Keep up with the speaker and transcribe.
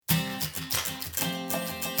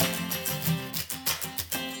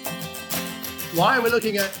Why we're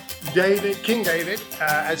looking at David, King David,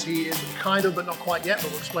 as he is kind of, but not quite yet, but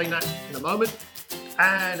we'll explain that in a moment.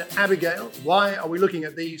 And Abigail, why are we looking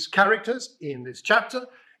at these characters in this chapter?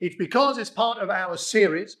 It's because it's part of our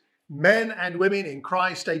series, Men and Women in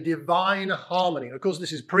Christ, a Divine Harmony. And of course,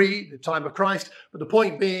 this is pre the time of Christ, but the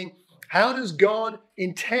point being, how does God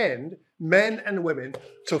intend men and women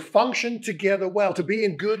to function together well, to be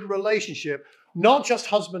in good relationship, not just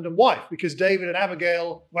husband and wife, because David and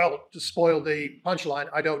Abigail, well, to spoil the punchline,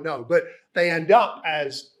 I don't know, but they end up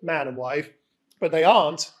as man and wife, but they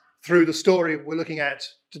aren't through the story we're looking at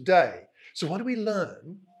today. So what do we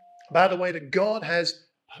learn about the way that God has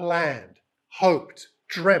planned, hoped,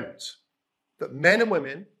 dreamt that men and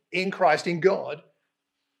women in Christ, in God,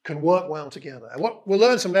 can work well together? And we'll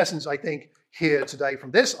learn some lessons, I think, here today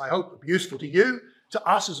from this. I hope useful to you, to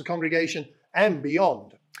us as a congregation, and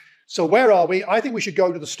beyond. So where are we? I think we should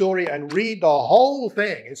go to the story and read the whole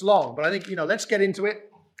thing. It's long, but I think, let's get into it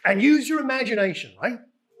and use your imagination, right?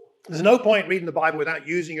 There's no point reading the Bible without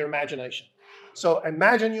using your imagination. So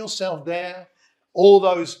imagine yourself there, all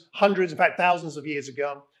those hundreds, in fact, thousands of years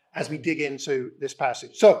ago, as we dig into this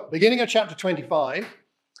passage. So, beginning of chapter 25,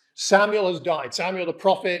 Samuel has died. Samuel, the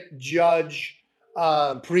prophet, judge,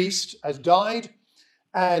 priest, has died,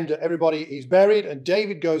 and everybody is buried, and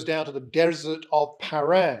David goes down to the desert of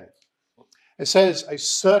Paran. It says, a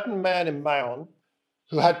certain man in Maon,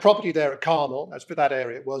 who had property there at Carmel, that's for that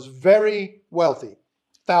area, was very wealthy.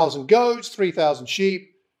 1,000 goats, 3,000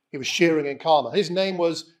 sheep. He was shearing in Carmel. His name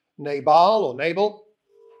was Nabal or Nabal.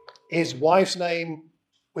 His wife's name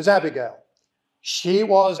was Abigail. She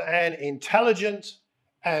was an intelligent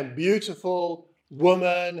and beautiful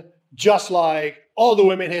woman, just like all the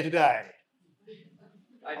women here today.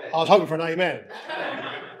 Amen. I was hoping for an amen.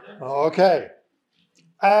 Okay.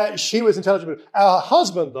 She was intelligent. Her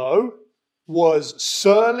husband, though, was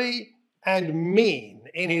surly and mean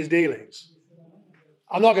in his dealings.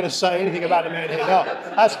 I'm not going to say anything about the men here. No,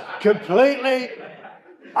 that's completely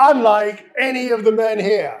unlike any of the men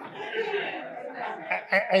here.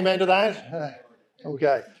 Amen to that?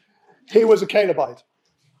 Okay. He was a Calebite.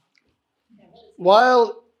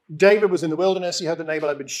 While David was in the wilderness, he heard that Nabal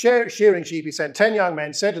had been shearing sheep. He sent 10 young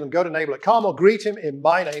men, said to them, go to Nabal at Carmel, greet him in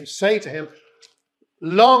my name, say to him,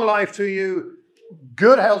 long life to you,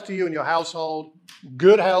 good health to you and your household,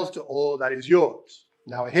 good health to all that is yours.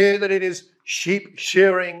 Now I hear that it is sheep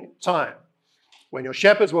shearing time. When your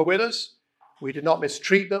shepherds were with us, we did not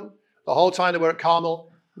mistreat them. The whole time they were at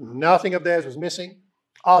Carmel, nothing of theirs was missing.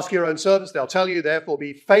 Ask your own servants, they'll tell you, therefore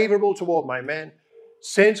be favorable toward my men,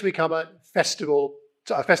 since we come at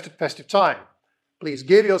festive time. Please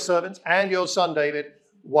give your servants and your son David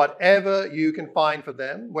whatever you can find for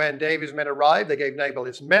them. When David's men arrived, they gave Nabal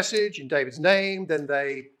his message in David's name, then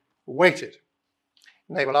they waited.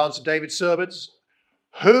 Nabal answered David's servants,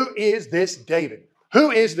 who is this David?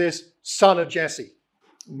 Who is this son of Jesse?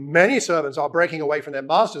 Many servants are breaking away from their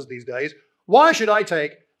masters these days. Why should I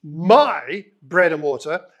take my bread and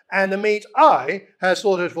water and the meat I have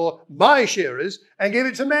slaughtered for my shearers and give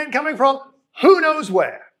it to men coming from who knows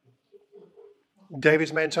where?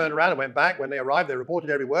 David's men turned around and went back. When they arrived, they reported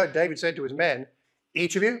every word. David said to his men,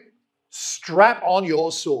 each of you, strap on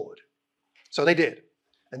your sword. So they did.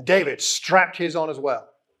 And David strapped his on as well.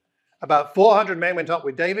 About 400 men went up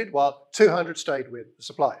with David, while 200 stayed with the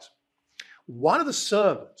supplies. One of the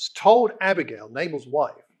servants told Abigail, Nabal's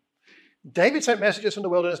wife, David sent messages from the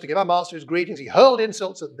wilderness to give our master his greetings. He hurled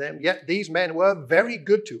insults at them, yet these men were very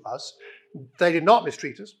good to us. They did not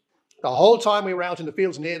mistreat us. The whole time we were out in the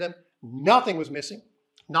fields near them, nothing was missing.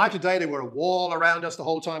 Night and day, they were a wall around us the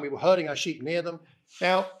whole time we were herding our sheep near them.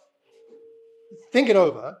 Now, think it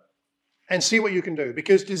over and see what you can do,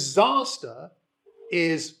 because disaster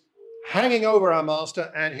is hanging over our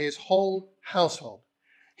master and his whole household.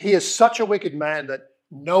 He is such a wicked man that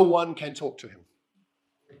no one can talk to him.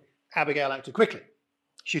 Abigail acted quickly.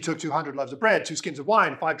 She took 200 loaves of bread, 2 skins of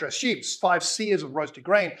wine, 5 dressed sheep, 5 seahs of roasted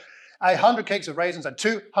grain, 100 cakes of raisins, and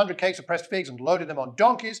 200 cakes of pressed figs, and loaded them on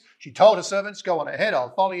donkeys. She told her servants, go on ahead,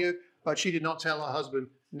 I'll follow you. But she did not tell her husband,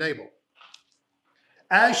 Nabal.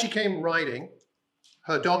 As she came riding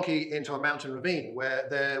her donkey into a mountain ravine where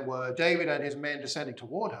there were David and his men descending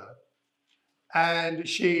toward her, and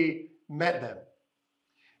she met them.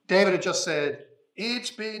 David had just said,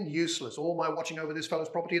 it's been useless, all my watching over this fellow's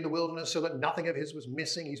property in the wilderness so that nothing of his was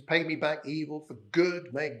missing. He's paid me back evil for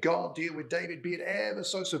good. May God deal with David, be it ever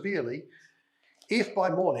so severely, if by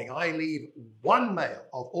morning I leave one male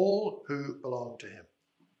of all who belong to him.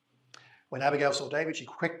 When Abigail saw David, she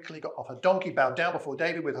quickly got off her donkey, bowed down before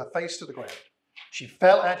David with her face to the ground. She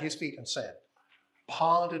fell at his feet and said,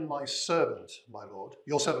 pardon my servant, my Lord,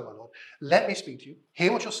 your servant, my Lord. Let me speak to you.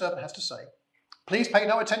 Hear what your servant has to say. Please pay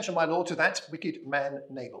no attention, my Lord, to that wicked man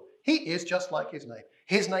Nabal. He is just like his name.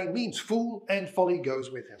 His name means fool, and folly goes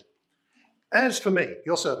with him. As for me,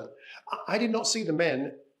 your servant, I did not see the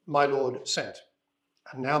men my Lord sent.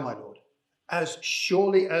 And now, my Lord, as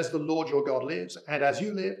surely as the Lord your God lives, and as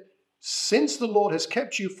you live, since the Lord has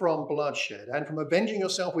kept you from bloodshed and from avenging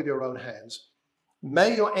yourself with your own hands,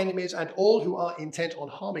 may your enemies and all who are intent on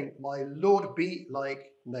harming my Lord be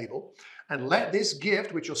like Nabal, and let this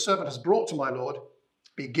gift which your servant has brought to my Lord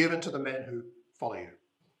be given to the men who follow you.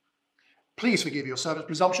 Please forgive your servant's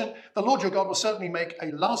presumption. The Lord your God will certainly make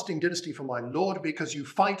a lasting dynasty for my Lord, because you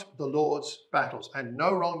fight the Lord's battles, and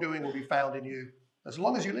no wrongdoing will be found in you as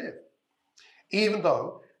long as you live. Even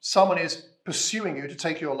though someone is pursuing you to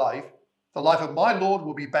take your life, the life of my Lord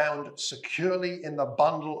will be bound securely in the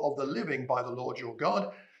bundle of the living by the Lord your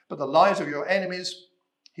God, but the lives of your enemies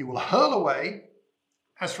he will hurl away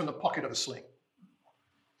as from the pocket of a sling.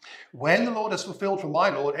 When the Lord has fulfilled for my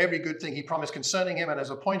Lord every good thing he promised concerning him and has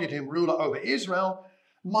appointed him ruler over Israel,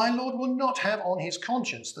 my Lord will not have on his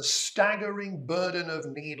conscience the staggering burden of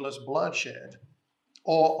needless bloodshed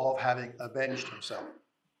or of having avenged himself.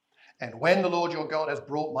 And when the Lord your God has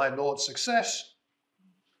brought my Lord success,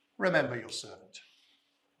 remember your servant.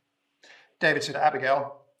 David said to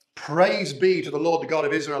Abigail, praise be to the Lord, the God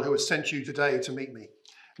of Israel, who has sent you today to meet me.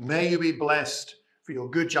 May you be blessed for your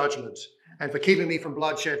good judgment and for keeping me from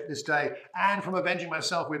bloodshed this day and from avenging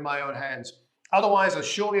myself with my own hands. Otherwise, as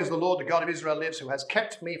surely as the Lord, the God of Israel lives, who has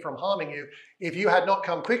kept me from harming you, if you had not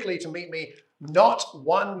come quickly to meet me, not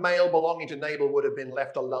one male belonging to Nabal would have been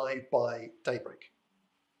left alive by daybreak.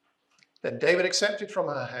 Then David accepted from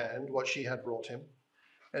her hand what she had brought him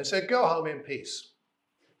and said, go home in peace.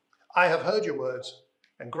 I have heard your words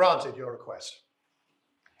and granted your request.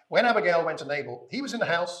 When Abigail went to Nabal, he was in the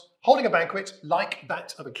house holding a banquet like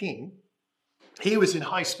that of a king. He was in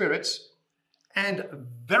high spirits and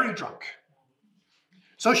very drunk.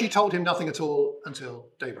 So she told him nothing at all until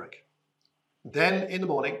daybreak. Then in the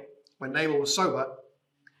morning, when Nabal was sober,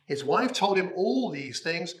 his wife told him all these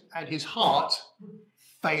things, and his heart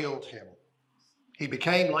failed him. He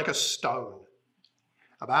became like a stone.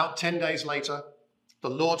 About 10 days later, the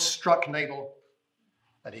Lord struck Nabal,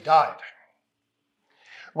 and he died.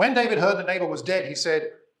 When David heard that Nabal was dead, he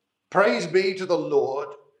said, praise be to the Lord,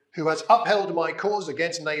 who has upheld my cause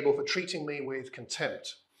against Nabal for treating me with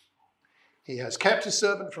contempt. He has kept his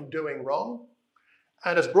servant from doing wrong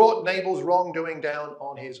and has brought Nabal's wrongdoing down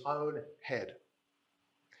on his own head.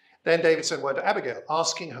 Then David sent word to Abigail,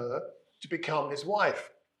 asking her to become his wife.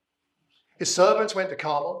 His servants went to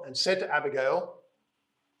Carmel and said to Abigail,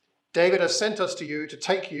 David has sent us to you to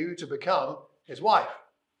take you to become his wife.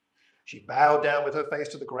 She bowed down with her face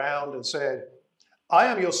to the ground and said, I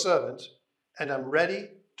am your servant and am ready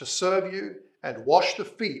to serve you and wash the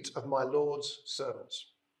feet of my Lord's servants.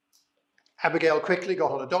 Abigail quickly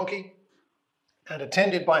got on a donkey and,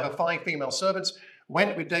 attended by her 5 female servants,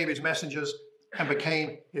 went with David's messengers and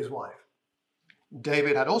became his wife.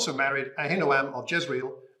 David had also married Ahinoam of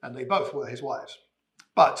Jezreel, and they both were his wives.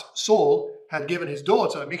 But Saul had given his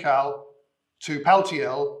daughter Michal to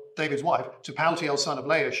Paltiel, David's wife, to Paltiel, son of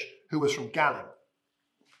Laish, who was from Galim.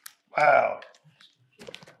 Wow.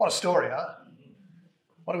 What a story, huh?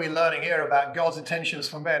 What are we learning here about God's intentions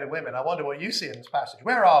for men and women? I wonder what you see in this passage.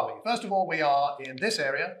 Where are we? First of all, we are in this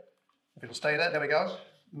area. If it'll stay there, there we go.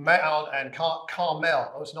 Maon and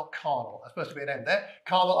Carmel. Oh, it's not Carmel. That's supposed to be an end there.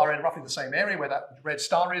 Carmel are in roughly the same area where that red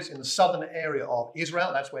star is, in the southern area of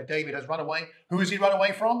Israel. That's where David has run away. Who has he run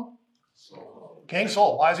away from? Saul. King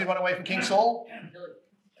Saul. Why has he run away from King Saul?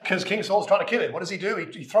 Because King Saul's trying to kill him. What does he do?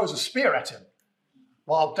 He throws a spear at him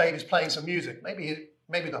while David's playing some music. Maybe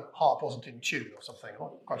the harp wasn't in tune or something. I'm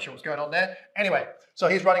not quite sure what's going on there. Anyway, so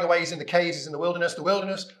he's running away. He's in the caves. He's in the wilderness. The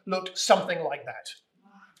wilderness looked something like that.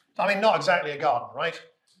 I mean, not exactly a garden, right?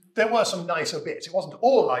 There were some nicer bits. It wasn't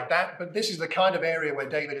all like that, but this is the kind of area where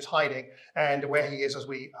David is hiding and where he is as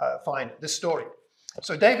we find this story.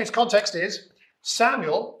 So David's context is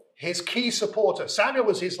Samuel, his key supporter. Samuel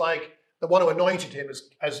was the one who anointed him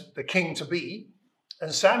as the king to be,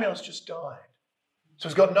 and Samuel's just died. So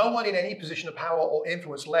he's got no one in any position of power or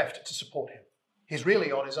influence left to support him. He's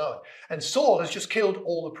really on his own. And Saul has just killed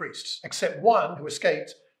all the priests, except one who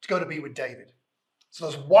escaped to go to be with David. So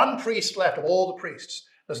there's one priest left of all the priests.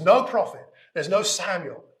 There's no prophet. There's no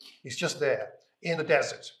Samuel. He's just there in the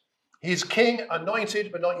desert. He's king,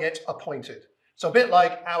 anointed, but not yet appointed. So a bit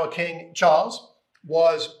like our King Charles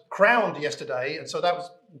was crowned yesterday, and so that was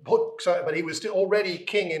but he was still already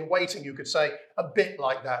king in waiting, you could say, a bit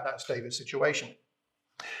like that. That's David's situation.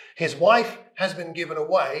 His wife has been given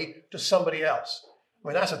away to somebody else. I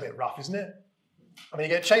mean, that's a bit rough, isn't it? I mean,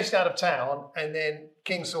 you get chased out of town, and then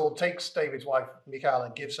King Saul takes David's wife, Michal,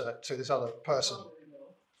 and gives her to this other person.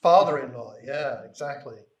 Father-in-law, yeah,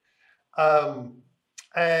 exactly. So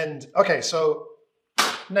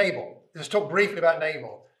Nabal. Let's talk briefly about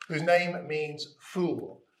Nabal, whose name means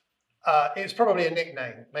fool. It's probably a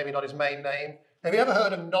nickname, maybe not his main name. Have you ever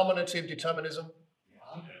heard of nominative determinism?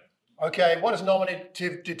 Okay, what does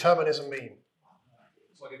nominative determinism mean?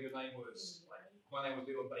 It's like if your name was, my name was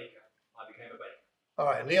Leon Baker, I became a baker. All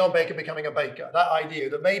right, Leon Baker becoming a baker. That idea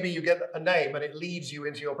that maybe you get a name and it leads you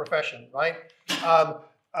into your profession, right?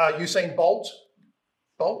 Usain Bolt?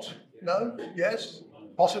 Bolt? No? Yes?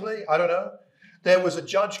 Possibly? I don't know. There was a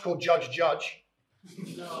judge called Judge.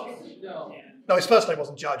 No, his first name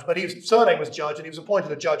wasn't Judge, but his surname was Judge, and he was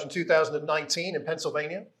appointed a judge in 2019 in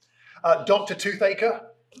Pennsylvania. Dr. Toothacher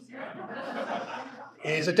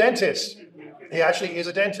is a dentist. He actually is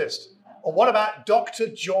a dentist. Or what about Dr.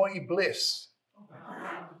 Joy Bliss?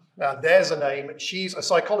 Now, there's a name. She's a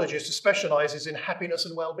psychologist who specializes in happiness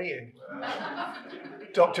and well-being.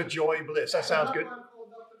 Dr. Joy Bliss. That sounds good.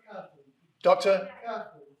 Dr.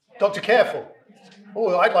 Careful.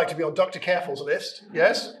 Oh, I'd like to be on Dr. Careful's list.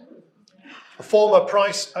 Yes. A former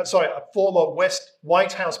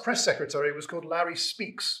White House press secretary was called Larry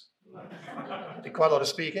Speaks. Did quite a lot of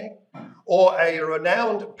speaking. Or a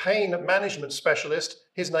renowned pain management specialist.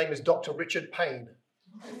 His name is Dr. Richard Payne.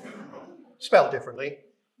 Spelled differently.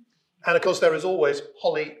 And of course, there is always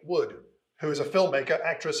Holly Wood, who is a filmmaker,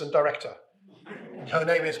 actress, and director. Her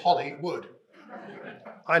name is Holly Wood.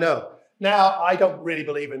 I know. Now, I don't really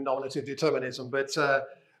believe in nominative determinism, but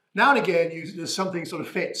now and again, there's something sort of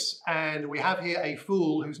fits. And we have here a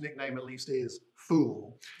fool whose nickname at least is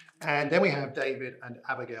Fool. And then we have David and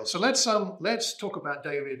Abigail. So let's talk about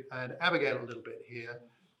David and Abigail a little bit here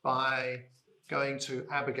by going to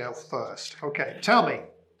Abigail first. Okay, tell me,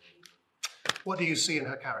 what do you see in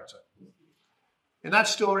her character? In that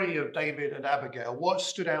story of David and Abigail, what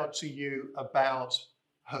stood out to you about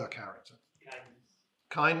her character?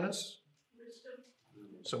 Kindness?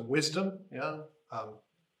 Some wisdom, yeah.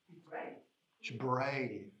 She's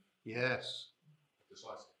brave, yes.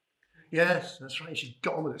 Decisive. Yes, that's right. She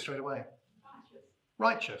got on with it straight away.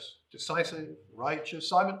 Righteous. Decisive, righteous.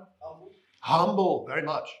 Simon? Humble, very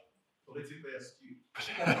much. Politically astute.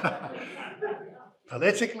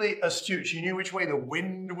 Politically astute. She knew which way the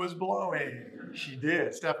wind was blowing. She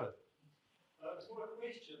did. Stefan? For a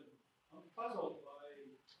question, I'm puzzled by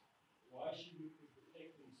why she would be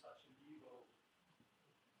protecting such an evil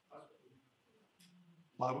husband.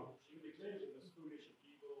 She declared him as foolish and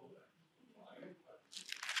evil.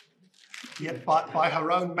 Yeah, by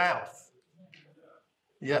her own mouth.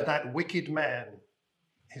 Yeah, that wicked man.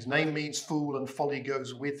 His name means fool, and folly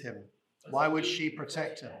goes with him. Why would she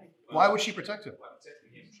protect him? Why would she protect him?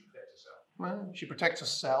 Well, she protects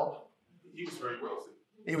herself. He was very wealthy.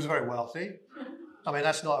 He was very wealthy. I mean,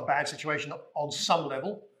 that's not a bad situation on some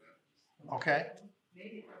level. Okay.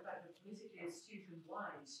 Maybe the fact that politically astute and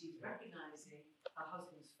wise, she's recognising her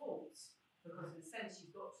husband's faults, because in a sense she's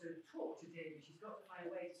got to talk to David, she's got to find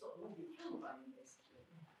a way to stop them all being killed by him, basically.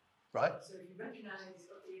 Right. So if you recognise, I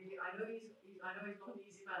know he's not an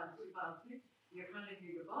easy man, you're kind of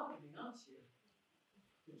doing your bargaining, aren't you?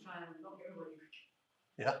 To try and not get everybody.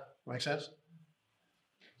 Yeah, makes sense.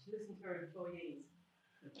 She listened to her employees.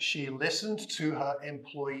 She listened to her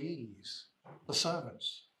employees, the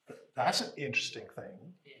servants. That's an interesting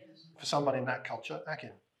thing for someone in that culture.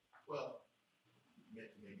 Akin. Well,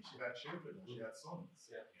 maybe she had children, she had sons.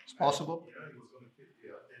 Yeah. It's possible. He was going to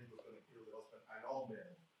kill the husband and all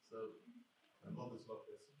men. So, and mothers love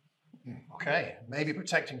this. Okay, maybe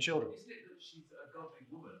protecting children. Isn't it that she's a godly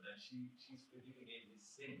woman and she's forgiving him his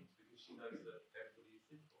sins because she knows that everybody is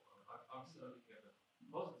sinful? I'm certainly looking at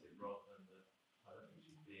the positive rather than the. I don't think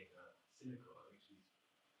she's being cynical. I think she's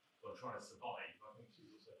trying to survive. I think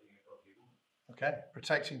she's also being a godly woman. Okay,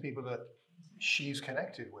 protecting people that she's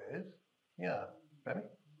connected with. Yeah, Benny?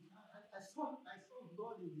 I saw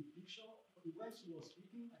God in the picture when she was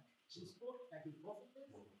speaking. She spoke like a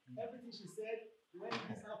prophetess. Everything she said, when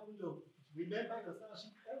this happened, remember yourself,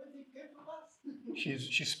 everything came to pass.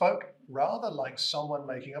 She spoke rather like someone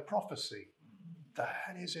making a prophecy.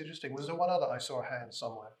 That is interesting. Was there one other? I saw a hand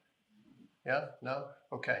somewhere. Yeah? No?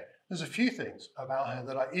 Okay. There's a few things about her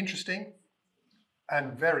that are interesting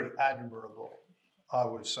and very admirable, I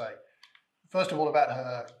would say. First of all, about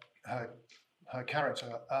her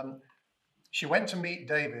character. She went to meet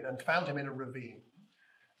David and found him in a ravine.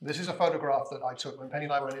 This is a photograph that I took when Penny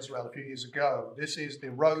and I were in Israel a few years ago. This is the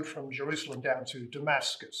road from Jerusalem down to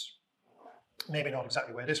Damascus. Maybe not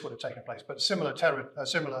exactly where this would have taken place, but similar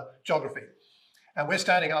geography. And we're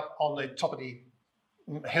standing up on the top of the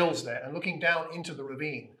hills there and looking down into the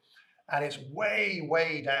ravine. And it's way,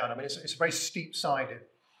 way down. I mean, it's very steep-sided.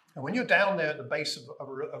 And when you're down there at the base of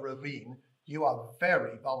a ravine, you are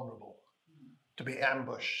very vulnerable to be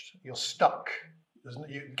ambushed. You're stuck.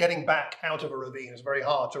 Getting back out of a ravine is very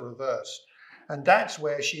hard to reverse. And that's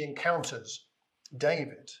where she encounters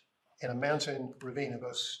David in a mountain ravine in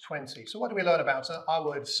verse 20. So what do we learn about her? I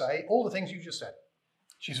would say all the things you just said.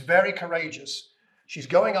 She's very courageous. She's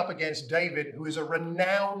going up against David, who is a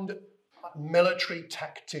renowned military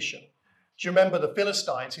tactician. Do you remember the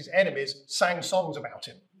Philistines, his enemies, sang songs about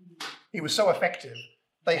him? He was so effective.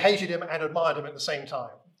 They hated him and admired him at the same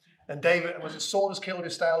time. And David, was it Saul has killed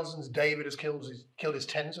his thousands, David has killed his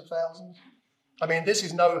tens of thousands? I mean, this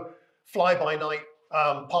is no fly-by-night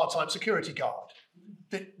part-time security guard.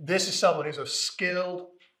 This is someone who's a skilled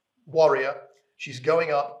warrior. She's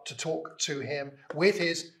going up to talk to him with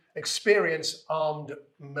his experienced armed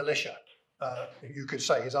militia, you could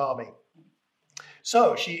say, his army.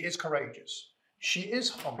 So she is courageous. She is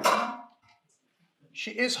humble.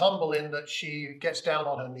 She is humble in that she gets down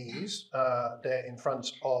on her knees there in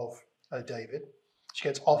front of David. She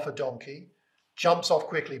gets off a donkey, jumps off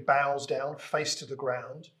quickly, bows down, face to the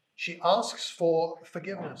ground. She asks for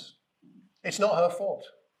forgiveness. It's not her fault,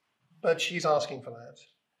 but she's asking for that.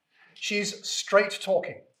 She's straight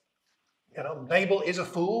talking. You know, Nabal is a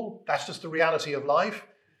fool. That's just the reality of life.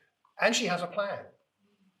 And she has a plan.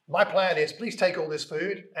 My plan is, please take all this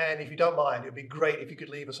food, and if you don't mind, it'd be great if you could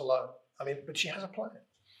leave us alone. I mean, but she has a plan.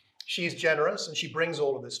 She's generous, and she brings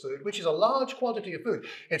all of this food, which is a large quantity of food.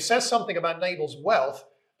 It says something about Nabal's wealth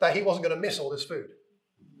that he wasn't going to miss all this food.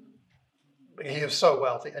 He is so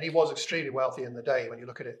wealthy, and he was extremely wealthy in the day when you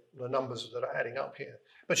look at it, the numbers that are adding up here.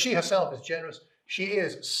 But she herself is generous. She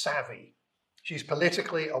is savvy. She's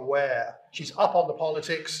politically aware. She's up on the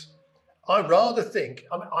politics. I rather think,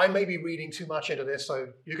 I may be reading too much into this, so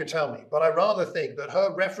you can tell me, but I rather think that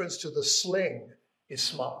her reference to the sling is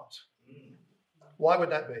smart. Why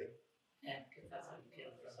would that be? Yeah, because that's how you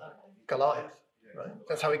kill Goliath, right?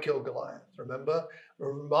 That's how he killed Goliath, remember?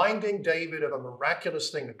 Reminding David of a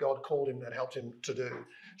miraculous thing that God called him that helped him to do.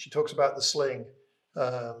 She talks about the sling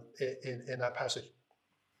in that passage.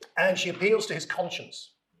 And she appeals to his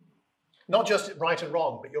conscience. Not just right and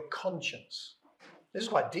wrong, but your conscience. This is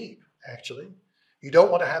quite deep, actually. You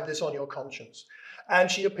don't want to have this on your conscience. And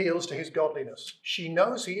she appeals to his godliness. She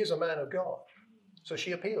knows he is a man of God. So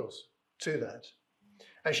she appeals to that.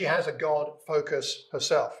 And she has a God focus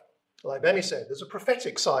herself. Like Benny said, there's a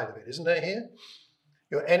prophetic side of it, isn't there here?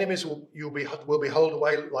 Your enemies will be hurled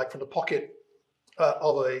away like from the pocket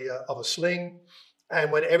of a sling.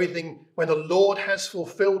 And when the Lord has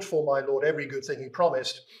fulfilled for my Lord every good thing he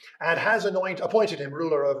promised, and has appointed him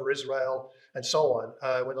ruler over Israel, and so on,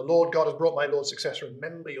 when the Lord God has brought my Lord successor,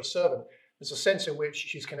 remember your servant. There's a sense in which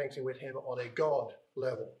she's connecting with him on a God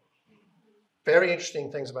level. Very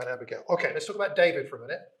interesting things about Abigail. Okay, let's talk about David for a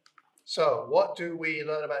minute. So, what do we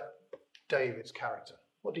learn about David's character?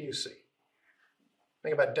 What do you see?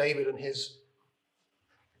 Think about David and his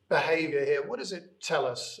behavior here. What does it tell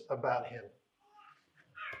us about him?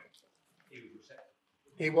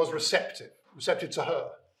 He was receptive to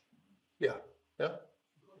her. Yeah.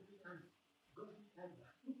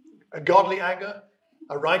 A godly anger,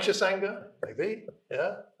 a righteous anger, maybe.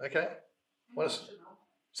 Yeah. Okay. What else?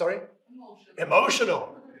 Sorry.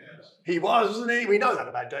 Emotional. Yes. He was, wasn't he? We know that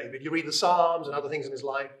about David. You read the Psalms and other things in his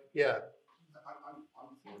life. Yeah. I thought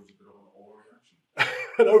it was a bit of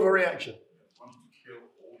an overreaction. An overreaction. Wanting to kill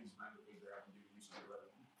all these men because they haven't given you some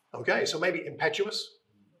credit. Okay, so maybe impetuous.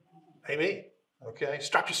 Maybe. Okay,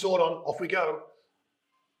 strap your sword on, off we go.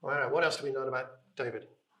 All right, what else do we know about David?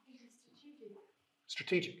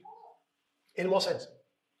 Strategic. In what sense? It's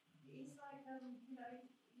like,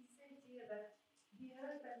 he said here that he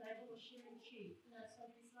heard that Nabal was shearing sheep, so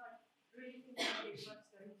he's like really thinking about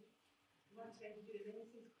what he's going to do. And then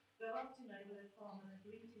he says, go up to Nabal at farm and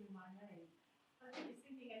greet him in my name. I think he's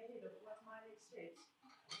thinking ahead of what's my next step.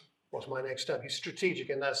 What's my next step? He's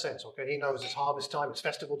strategic in that sense, okay? He knows it's harvest time, it's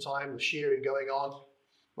festival time, the shearing going on.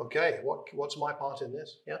 Okay, what's my part in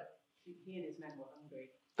this? Yeah? He and his men were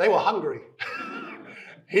hungry. They were hungry.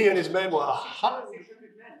 He and his men were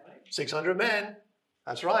 600 men, right? 600 men.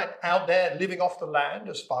 That's right. Out there living off the land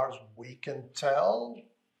as far as we can tell.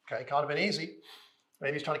 Okay, can't have been easy.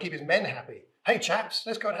 Maybe he's trying to keep his men happy. Hey, chaps,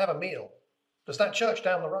 let's go and have a meal. There's that church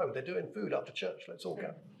down the road. They're doing food after church. Let's all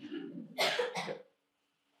go. Yeah.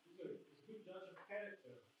 He's a good judge of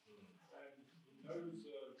character, and he knows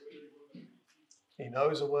He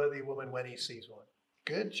knows a worthy woman when he sees one.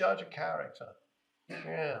 Good judge of character.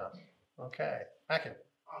 Yeah. Okay. Akin.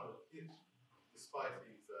 Despite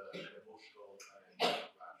his emotional and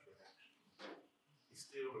rash reaction, he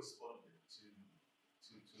still responded to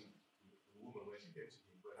the woman when she came to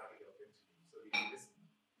him, when Abigail came to him. So he listened.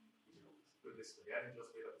 Good listener. He hadn't just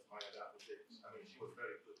made up his mind that was it. I mean, she was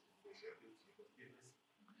very good when she appealed to him, but he did listen.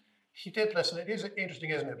 She did listen. It is interesting,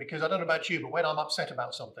 isn't it? Because I don't know about you, but when I'm upset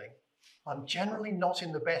about something, I'm generally not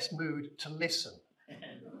in the best mood to listen.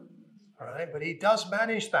 All right, but he does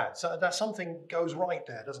manage that. So that something goes right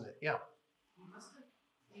there, doesn't it? Yeah. He must have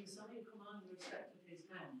been somebody who commanded the respect of his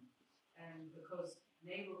men, because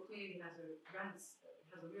Nabal clearly has a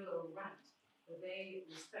real old rant, that they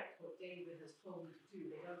respect what David has told them to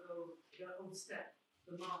do. They don't overstep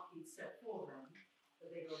the mark he'd set for them,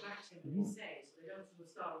 but they go back to him and say, so they don't sort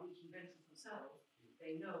of start reaching vengeance themselves.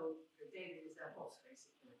 They know that David is their boss,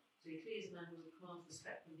 basically. So he clears a man who commands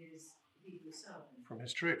respect from his people who serve him. From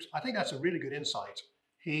his troops. I think that's a really good insight.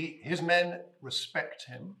 His men respect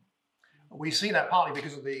him. We see that partly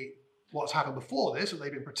because of what's happened before this, that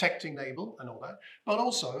they've been protecting Nabal and all that. But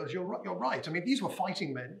also, as you're right, I mean, these were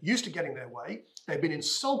fighting men, used to getting their way. They've been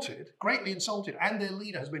insulted, greatly insulted, and their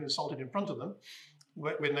leader has been insulted in front of them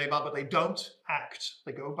with Nabal, but they don't act.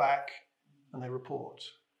 They go back and they report.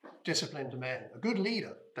 Disciplined men. A good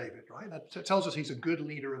leader, David, right? That tells us he's a good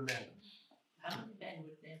leader of men. How many men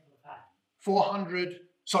would Nabal have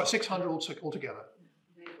had? 600 altogether.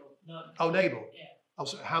 Nabal. No. Oh, Nabal. Yeah. Oh,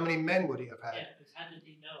 so how many men would he have had? Yeah, because how did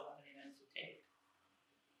he know how many men to take?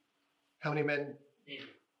 How many men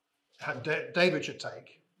David. David should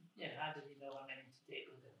take? Yeah, how did he know how many to take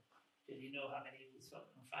with him? Did he know how many he was going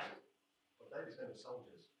to fight? Well, David's name was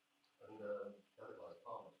soldiers, and the other guy's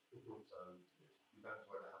farmers. So you don't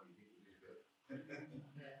worry about how many people do it.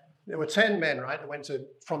 Yeah. There were 10 men, right, that went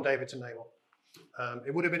from David to Nabal.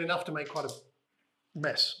 It would have been enough to make quite a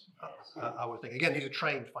mess, I would think. Again, these are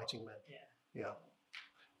trained fighting men. Yeah.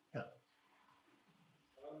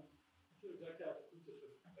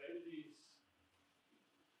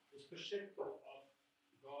 This perspective of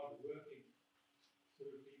God working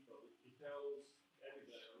through people. He tells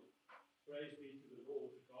Abigail, praise be to the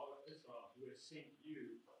Lord, the God of Israel, who has sent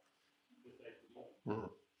you that they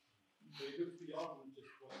believe. So he looks beyond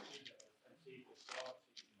just what she does and sees what God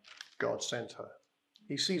sees. God sent her.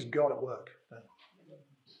 He sees God at work.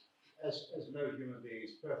 As no human being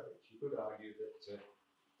is perfect, you could argue that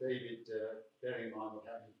David, bearing in mind what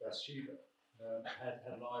happened with Bathsheba, had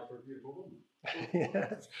an eye for a beautiful woman.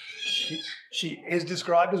 Yes. She is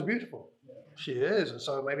described as beautiful. She is, and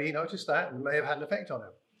so maybe he noticed that and may have had an effect on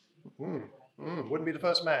him. Wouldn't be the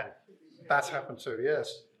first man that's happened to,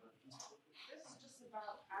 yes. This is just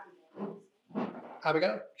about Abigail.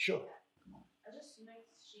 Abigail? Sure. I just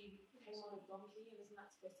noticed she came on a donkey, and isn't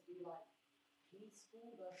that supposed to be like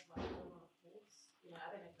peaceful versus like on a horse? You know,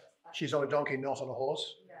 I don't know if that's. She's on a donkey, not on a horse.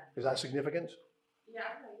 Yeah. Is that significant? Yeah,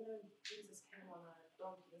 I don't know. Jesus came on a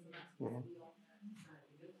donkey, isn't that supposed to be on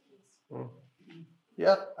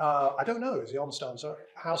Yeah, I don't know is the honest answer,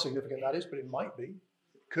 how significant that is, but it might be.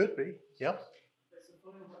 It could be, yeah. But so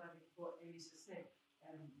following what Elisa said,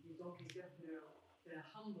 the donkeys definitely they're a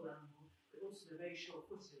humble animal, but also they're very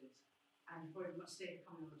short-footed. And you're probably much safer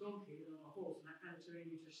coming on a donkey than on a horse, and that kind of terrain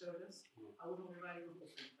you just showed us. I wouldn't want to ride a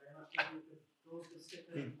horse very much, because the horse could slip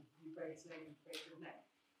and you break its leg and break your neck.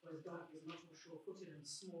 Whereas donkeys are much more short-footed and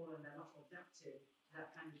smaller, and they're much more adapted to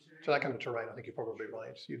that kind of terrain. So that kind of terrain, I think you're probably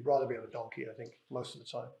right. You'd rather be on a donkey, I think, most of the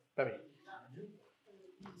time. Bemi?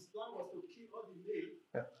 His plan was to kill all the male.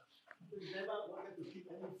 Yeah. He never wanted to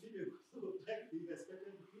kill any female. So like he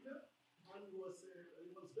respected the female. And he was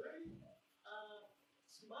very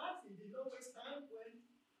smart. He did not waste time when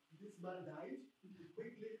this man died. He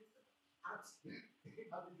quickly asked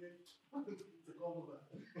Abigail to come over.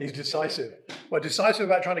 He's decisive. Well, decisive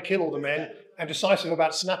about trying to kill all the men, and decisive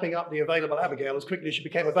about snapping up the available Abigail as quickly as she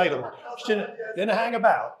became available. She didn't hang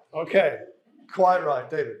about. Okay, quite right,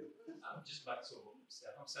 David. Just back to what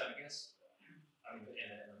Stefan said, I guess, I mean,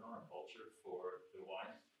 in our culture, for the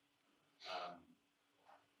wife, for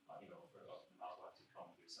a husband to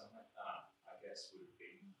come do something like that, I guess would have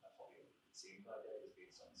been probably seen by David as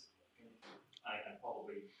being something significant. And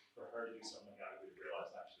probably for her to do something like that, I would have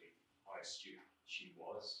realised actually how astute she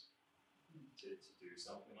was to do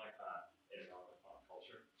something like that in another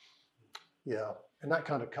culture. Yeah, in that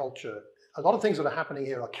kind of culture, a lot of things that are happening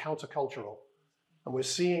here are countercultural. And we're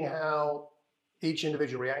seeing how each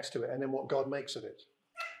individual reacts to it and then what God makes of it.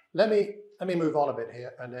 Let me move on a bit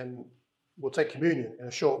here, and then we'll take communion in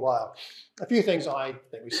a short while. A few things I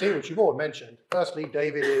think we see, which you've all mentioned. Firstly,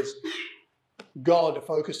 David is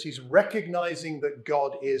God-focused. He's recognizing that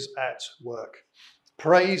God is at work.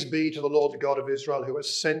 Praise be to the Lord, the God of Israel, who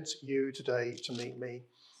has sent you today to meet me.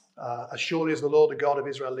 As surely as the Lord, the God of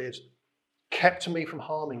Israel lives, kept me from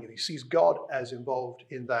harming you. He sees God as involved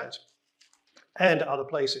in that and other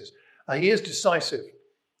places. He is decisive.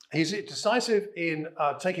 He's decisive in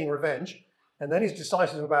taking revenge, and then he's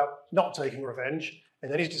decisive about not taking revenge,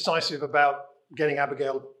 and then he's decisive about getting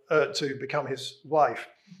Abigail to become his wife.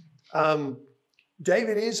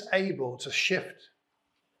 David is able to shift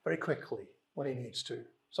very quickly when he needs to.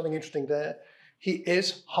 Something interesting there. He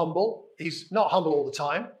is humble. He's not humble all the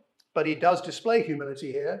time, but he does display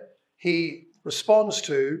humility here. He responds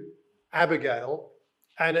to Abigail,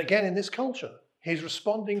 and again in this culture, he's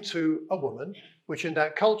responding to a woman, which in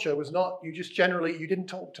that culture was not, you didn't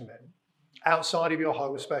talk to men, outside of your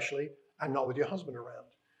home especially, and not with your husband around.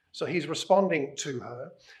 So he's responding to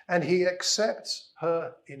her, and he accepts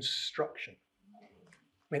her instruction.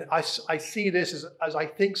 I mean, I see this as I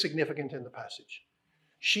think significant in the passage.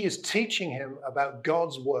 She is teaching him about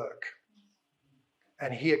God's work,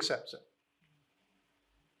 and he accepts it.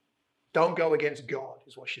 Don't go against God,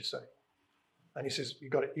 is what she's saying. And he says,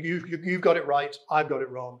 you've got it right, I've got it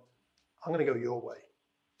wrong. I'm going to go your way.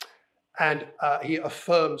 And he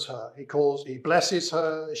affirms her. He blesses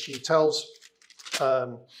her. She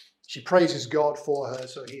praises God for her.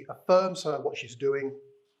 So he affirms her what she's doing.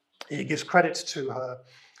 He gives credit to her.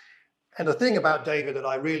 And the thing about David that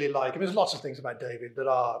I really like, there's lots of things about David that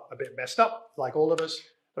are a bit messed up, like all of us.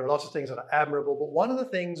 There are lots of things that are admirable. But one of the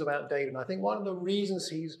things about David, and I think one of the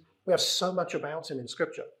reasons we have so much about him in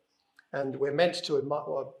Scripture, and we're meant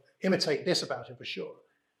to imitate this about him for sure.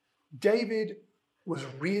 David was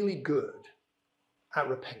really good at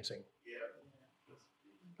repenting.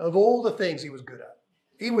 Of all the things he was good at,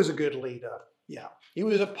 he was a good leader. Yeah, he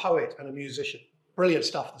was a poet and a musician. Brilliant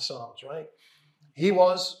stuff, the Psalms, right? He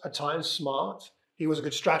was at times smart. He was a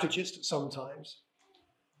good strategist at some times.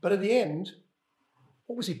 But at the end,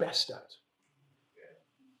 what was he best at?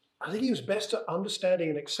 I think he was best at understanding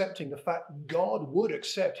and accepting the fact God would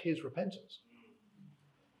accept his repentance.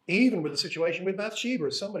 Even with the situation with Bathsheba,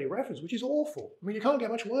 as somebody referenced, which is awful. I mean, you can't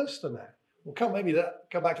get much worse than that. We'll come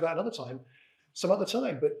back to that another time, some other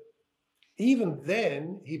time. But even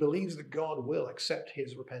then, he believes that God will accept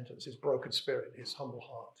his repentance, his broken spirit, his humble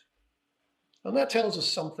heart. And that tells us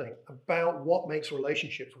something about what makes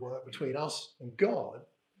relationships work between us and God,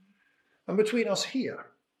 and between us here,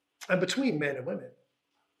 and between men and women.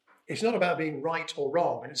 It's not about being right or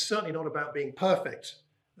wrong, and it's certainly not about being perfect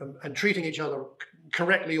and treating each other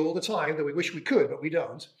correctly all the time, that we wish we could, but we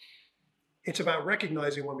don't. It's about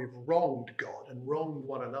recognizing when we've wronged God and wronged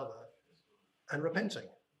one another and repenting,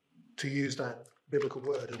 to use that biblical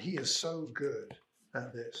word. And he is so good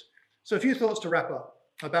at this. So a few thoughts to wrap up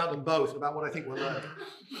about them both, about what I think we'll learn.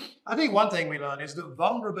 I think one thing we learn is that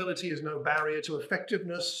vulnerability is no barrier to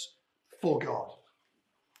effectiveness for God.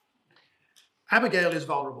 Abigail is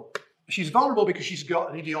vulnerable. She's vulnerable because she's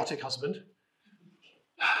got an idiotic husband.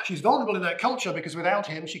 She's vulnerable in that culture because without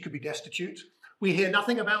him, she could be destitute. We hear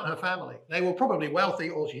nothing about her family. They were probably wealthy,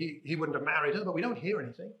 or he wouldn't have married her, but we don't hear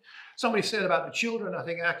anything. Somebody said about the children, I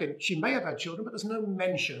think she may have had children, but there's no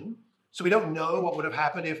mention. So we don't know what would have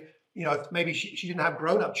happened if maybe she didn't have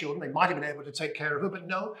grown-up children. They might have been able to take care of her, but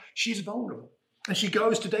no, she's vulnerable. And she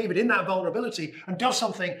goes to David in that vulnerability and does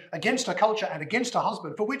something against her culture and against her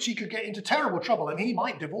husband, for which he could get into terrible trouble, and he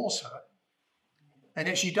might divorce her. And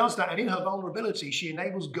if she does that, and in her vulnerability, she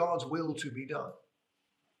enables God's will to be done.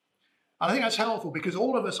 I think that's helpful because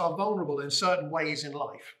all of us are vulnerable in certain ways in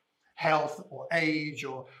life. Health or age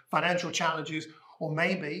or financial challenges, or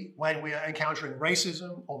maybe when we are encountering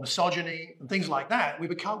racism or misogyny and things like that,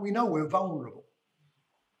 we know we're vulnerable.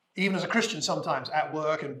 Even as a Christian sometimes at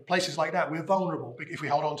work and places like that, we're vulnerable if we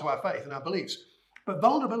hold on to our faith and our beliefs. But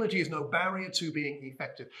vulnerability is no barrier to being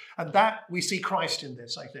effective. And that we see Christ in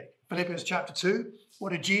this, I think. Philippians chapter 2,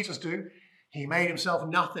 what did Jesus do? He made himself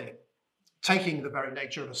nothing, taking the very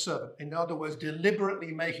nature of a servant. In other words,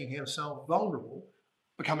 deliberately making himself vulnerable,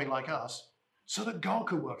 becoming like us, so that God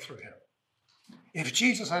could work through him. If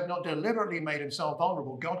Jesus had not deliberately made himself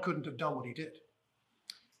vulnerable, God couldn't have done what he did.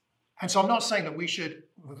 And so I'm not saying that we should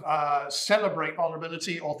celebrate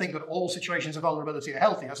vulnerability or think that all situations of vulnerability are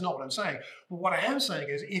healthy. That's not what I'm saying. But what I am saying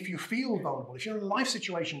is if you feel vulnerable, if you're in a life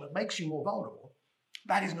situation that makes you more vulnerable,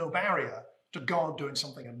 that is no barrier to God doing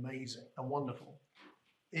something amazing and wonderful,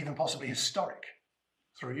 even possibly historic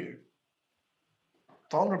through you.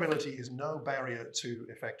 Vulnerability is no barrier to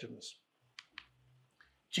effectiveness.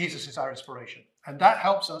 Jesus is our inspiration, and that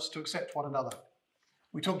helps us to accept one another.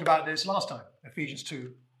 We talked about this last time, Ephesians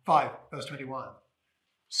 2:5, verse 21.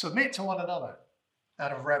 Submit to one another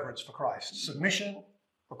out of reverence for Christ. Submission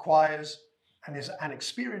requires and is an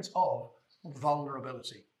experience of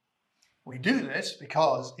vulnerability. We do this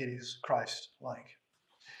because it is Christ-like.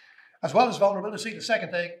 As well as vulnerability, the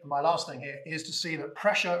second thing, and my last thing here, is to see that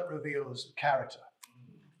pressure reveals character.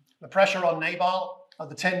 The pressure on Nabal of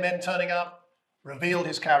the 10 men turning up revealed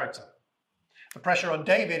his character. The pressure on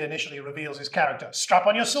David initially reveals his character. Strap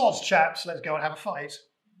on your swords, chaps, let's go and have a fight.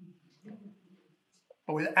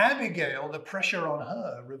 But with Abigail, the pressure on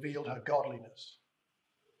her revealed her godliness.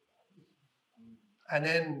 And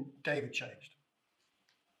then David changed.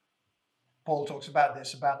 Paul talks about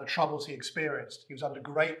this, about the troubles he experienced. He was under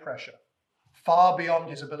great pressure, far beyond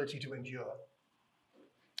his ability to endure.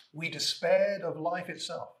 We despaired of life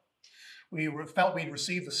itself. We felt we'd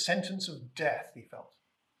received the sentence of death, he felt.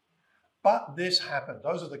 But this happened.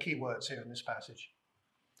 Those are the key words here in this passage.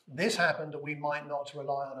 This happened that we might not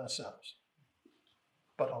rely on ourselves,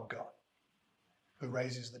 but on God, who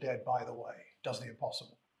raises the dead, by the way, does the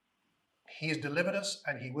impossible. He has delivered us,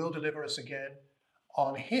 and he will deliver us again.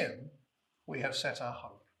 On him we have set our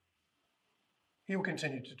hope. He will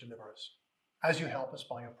continue to deliver us as you help us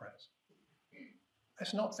by your prayers.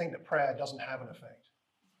 Let's not think that prayer doesn't have an effect.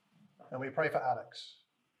 And we pray for Alex,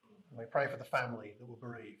 and we pray for the family that were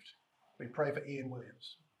bereaved. We pray for Ian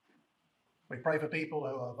Williams. We pray for people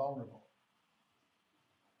who are vulnerable.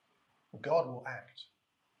 God will act.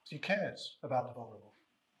 He cares about the vulnerable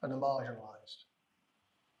and the marginalized.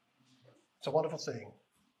 It's a wonderful thing.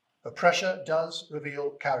 But pressure does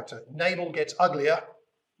reveal character. Nabal gets uglier.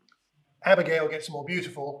 Abigail gets more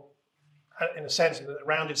beautiful, in a sense, in a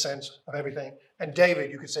rounded sense of everything. And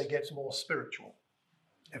David, you could say, gets more spiritual,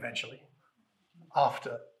 eventually,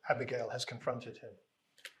 after Abigail has confronted him.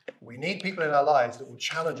 We need people in our lives that will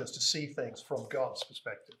challenge us to see things from God's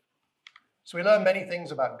perspective. So we learn many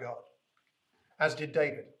things about God, as did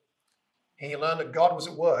David. He learned that God was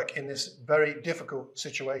at work in this very difficult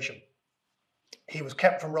situation. He was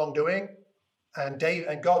kept from wrongdoing, and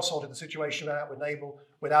God sorted the situation out with Nabal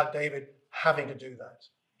without David having to do that.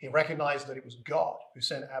 He recognized that it was God who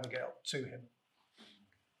sent Abigail to him.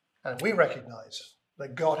 And we recognize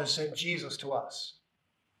that God has sent Jesus to us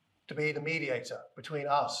to be the mediator between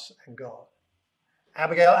us and God.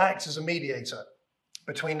 Abigail acts as a mediator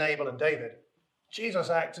between Nabal and David. Jesus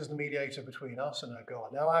acts as the mediator between us and our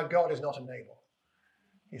God. Now, our God is not a Nabal.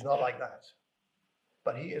 He's not like that.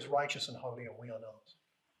 But he is righteous and holy, and we are not.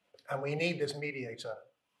 And we need this mediator,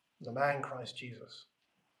 the man Christ Jesus,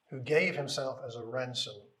 who gave himself as a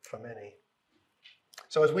ransom for many.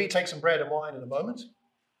 So as we take some bread and wine in a moment,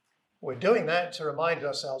 we're doing that to remind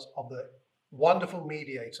ourselves of the wonderful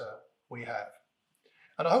mediator we have.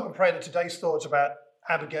 And I hope and pray that today's thoughts about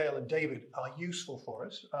Abigail and David are useful for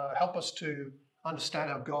us, help us to understand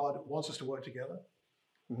how God wants us to work together.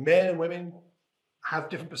 Men and women have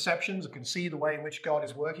different perceptions and can see the way in which God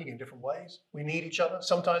is working in different ways. We need each other.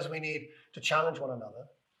 Sometimes we need to challenge one another.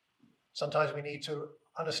 Sometimes we need to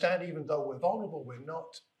understand, even though we're vulnerable, we're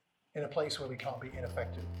not in a place where we can't be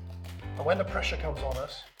ineffective. And when the pressure comes on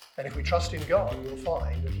us, and if we trust in God, we'll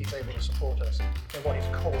find that he's able to support us in what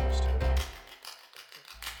he's called us to.